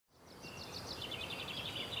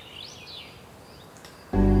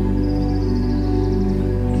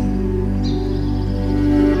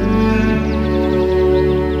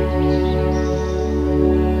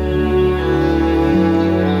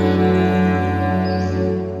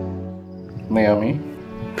Naomi.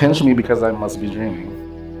 Pinch me because I must be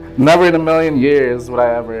dreaming. Never in a million years would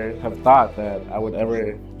I ever have thought that I would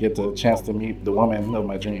ever get the chance to meet the woman of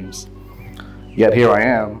my dreams. Yet here I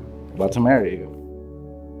am, about to marry you.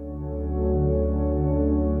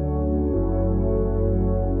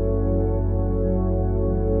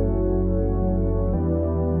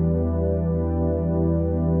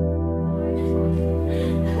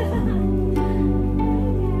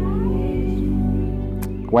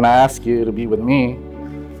 When I asked you to be with me,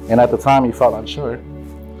 and at the time you felt unsure,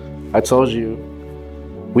 I told you,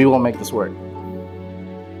 we will make this work.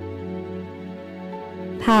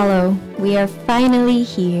 Paolo, we are finally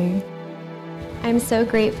here. I'm so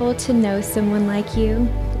grateful to know someone like you.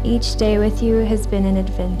 Each day with you has been an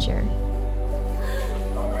adventure.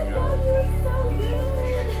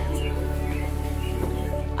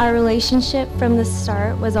 Our relationship from the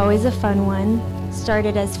start was always a fun one.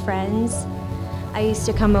 Started as friends. I used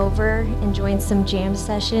to come over and join some jam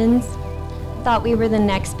sessions. Thought we were the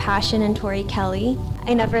next Passion and Tori Kelly.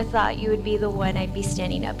 I never thought you would be the one I'd be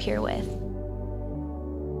standing up here with.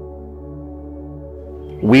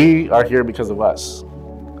 We are here because of us.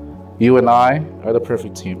 You and I are the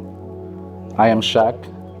perfect team. I am Shaq,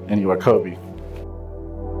 and you are Koby.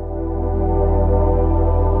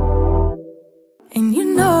 And you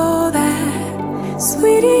know that,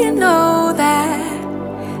 sweetie, you know that.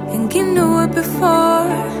 Think you knew it before,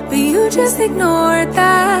 but you just ignored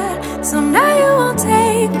that. So now you won't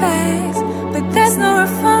take backs, but there's no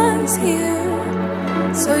refunds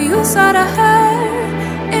here. So you saw the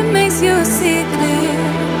hurt, it makes you see clear.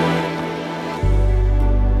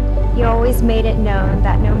 You always made it known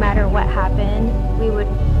that no matter what happened, we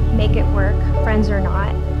would make it work, friends or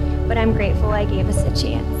not. But I'm grateful I gave us a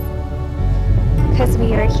chance. Because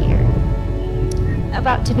we are here,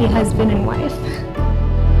 about to be husband and wife.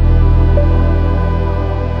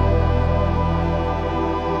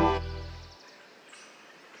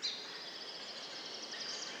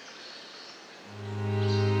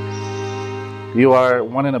 You are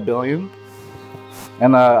one in a billion,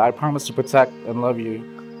 and I promise to protect and love you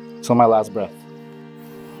till my last breath.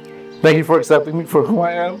 Thank you for accepting me for who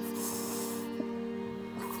I am,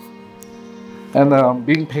 and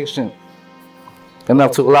being patient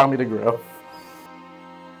enough to allow me to grow.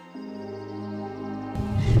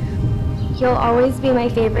 You'll always be my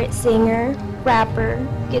favorite singer, rapper,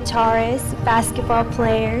 guitarist, basketball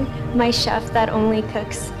player, my chef that only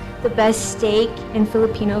cooks the best steak and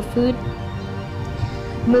Filipino food,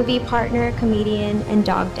 movie partner, comedian, and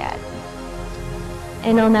dog dad.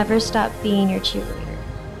 And I'll never stop being your cheerleader.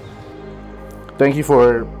 Thank you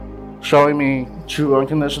for showing me true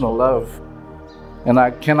unconditional love, and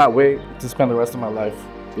I cannot wait to spend the rest of my life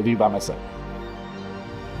with you by my side.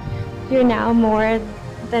 You're now more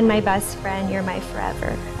than my best friend, you're my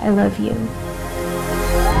forever. I love you.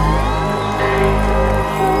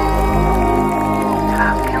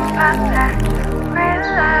 Talking about that real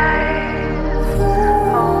life,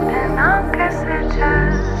 holding on 'cause it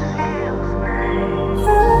just feels nice.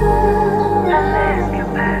 But let's get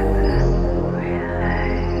back to real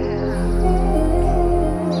life.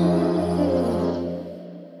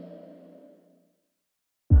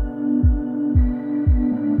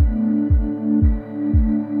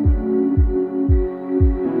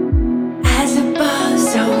 As a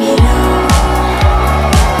boss, so we know.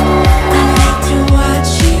 I like to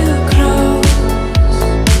watch you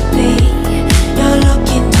closely. You're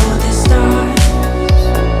looking toward the stars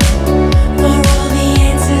for all the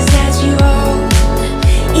answers that you hold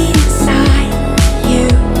inside you.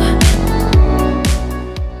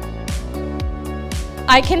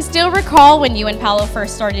 I can still recall when you and Paolo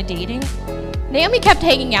first started dating. Naomi kept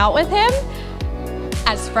hanging out with him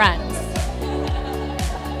as friends.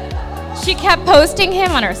 She kept posting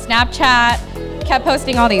him on her Snapchat, kept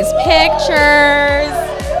posting all these pictures,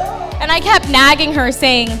 and I kept nagging her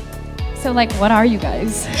saying, so like, what are you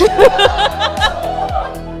guys?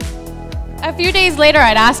 A few days later,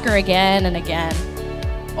 I'd ask her again and again,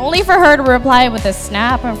 only for her to reply with a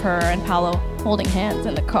snap of her and Paolo holding hands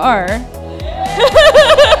in the car.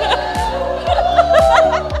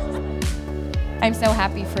 I'm so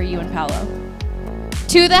happy for you and Paolo.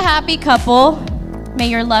 To the happy couple, may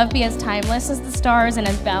your love be as timeless as the stars and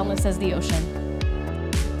as boundless as the ocean.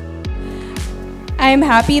 I am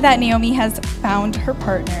happy that Naomi has found her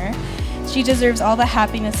partner. She deserves all the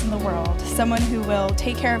happiness in the world, someone who will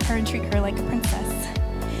take care of her and treat her like a princess.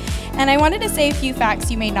 And I wanted to say a few facts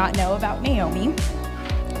you may not know about Naomi.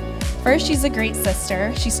 First, she's a great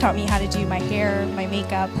sister. She's taught me how to do my hair, my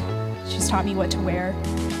makeup. She's taught me what to wear.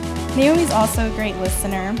 Naomi's also a great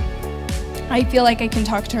listener. I feel like I can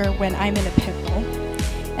talk to her when I'm in a pickle.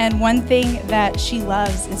 And one thing that she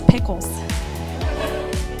loves is pickles.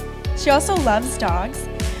 She also loves dogs.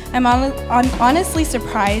 I'm honestly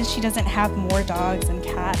surprised she doesn't have more dogs and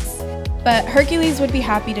cats. But Hercules would be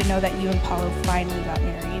happy to know that you and Paolo finally got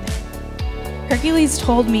married. Hercules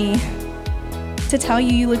told me to tell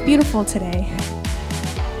you look beautiful today.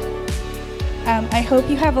 I hope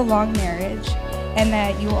you have a long marriage and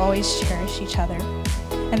that you will always cherish each other.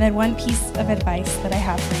 And then one piece of advice that I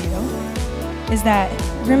have for you is that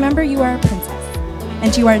remember you are a princess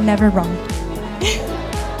and you are never wrong.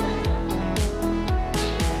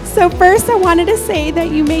 So first I wanted to say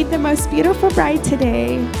that you made the most beautiful bride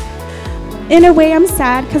today. In a way I'm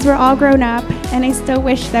sad because we're all grown up and I still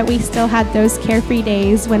wish that we still had those carefree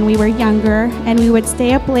days when we were younger and we would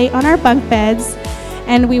stay up late on our bunk beds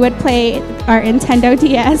and we would play our Nintendo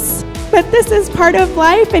DS. But this is part of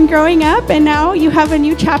life and growing up, and now you have a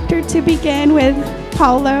new chapter to begin with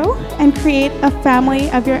Paolo and create a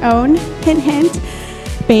family of your own. Hint, hint,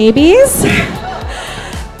 babies.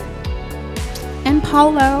 And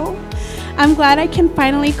Paolo, I'm glad I can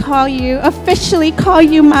finally officially call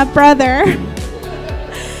you my brother.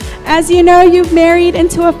 As you know, you've married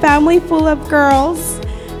into a family full of girls,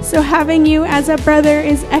 so having you as a brother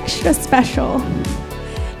is extra special.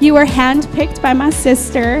 You were handpicked by my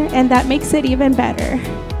sister, and that makes it even better.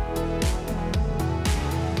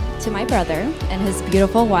 To my brother and his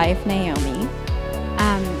beautiful wife, Naomi,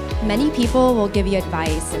 many people will give you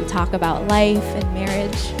advice and talk about life and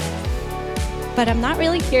marriage, but I'm not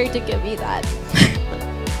really here to give you that.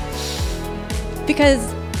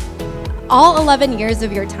 Because all 11 years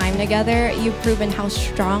of your time together, you've proven how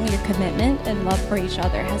strong your commitment and love for each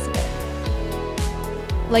other has been.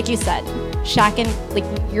 Like you said,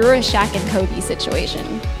 you're a Shaq and Kobe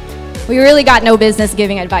situation. We really got no business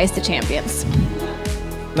giving advice to champions.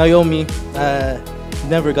 Naomi,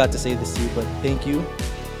 never got to say this to you, but thank you.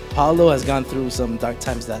 Paolo has gone through some dark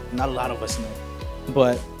times that not a lot of us know,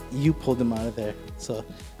 but you pulled him out of there, so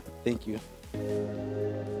thank you.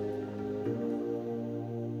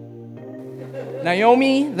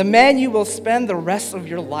 Naomi, the man you will spend the rest of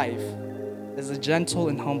your life is a gentle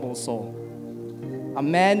and humble soul. A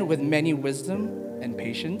man with many wisdom and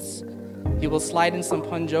patience. He will slide in some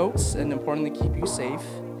pun jokes and importantly keep you safe.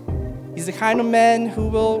 He's the kind of man who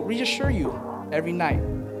will reassure you every night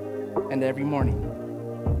and every morning.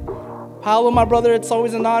 Paolo, my brother, it's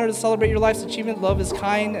always an honor to celebrate your life's achievement. Love is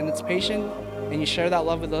kind and it's patient, and you share that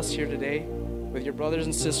love with us here today, with your brothers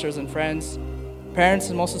and sisters and friends, parents,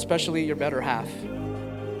 and most especially your better half.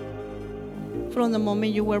 From the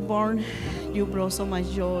moment you were born, you brought so much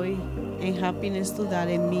joy and happiness to Dad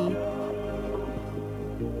and me.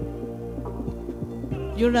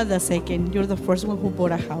 You're not the second, you're the first one who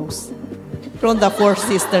bought a house from the 4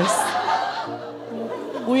 sisters.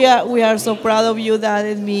 We are so proud of you, Dad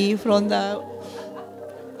and me, from the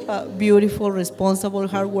beautiful, responsible,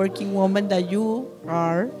 hardworking woman that you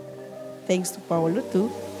are, thanks to Paolo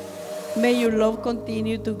too. May your love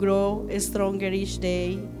continue to grow stronger each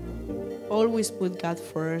day. Always put God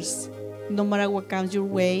first. No matter what comes your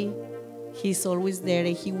way, He's always there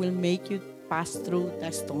and He will make you pass through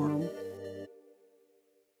the storm.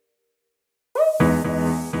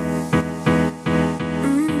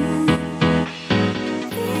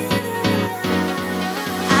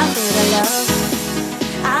 I feel the love.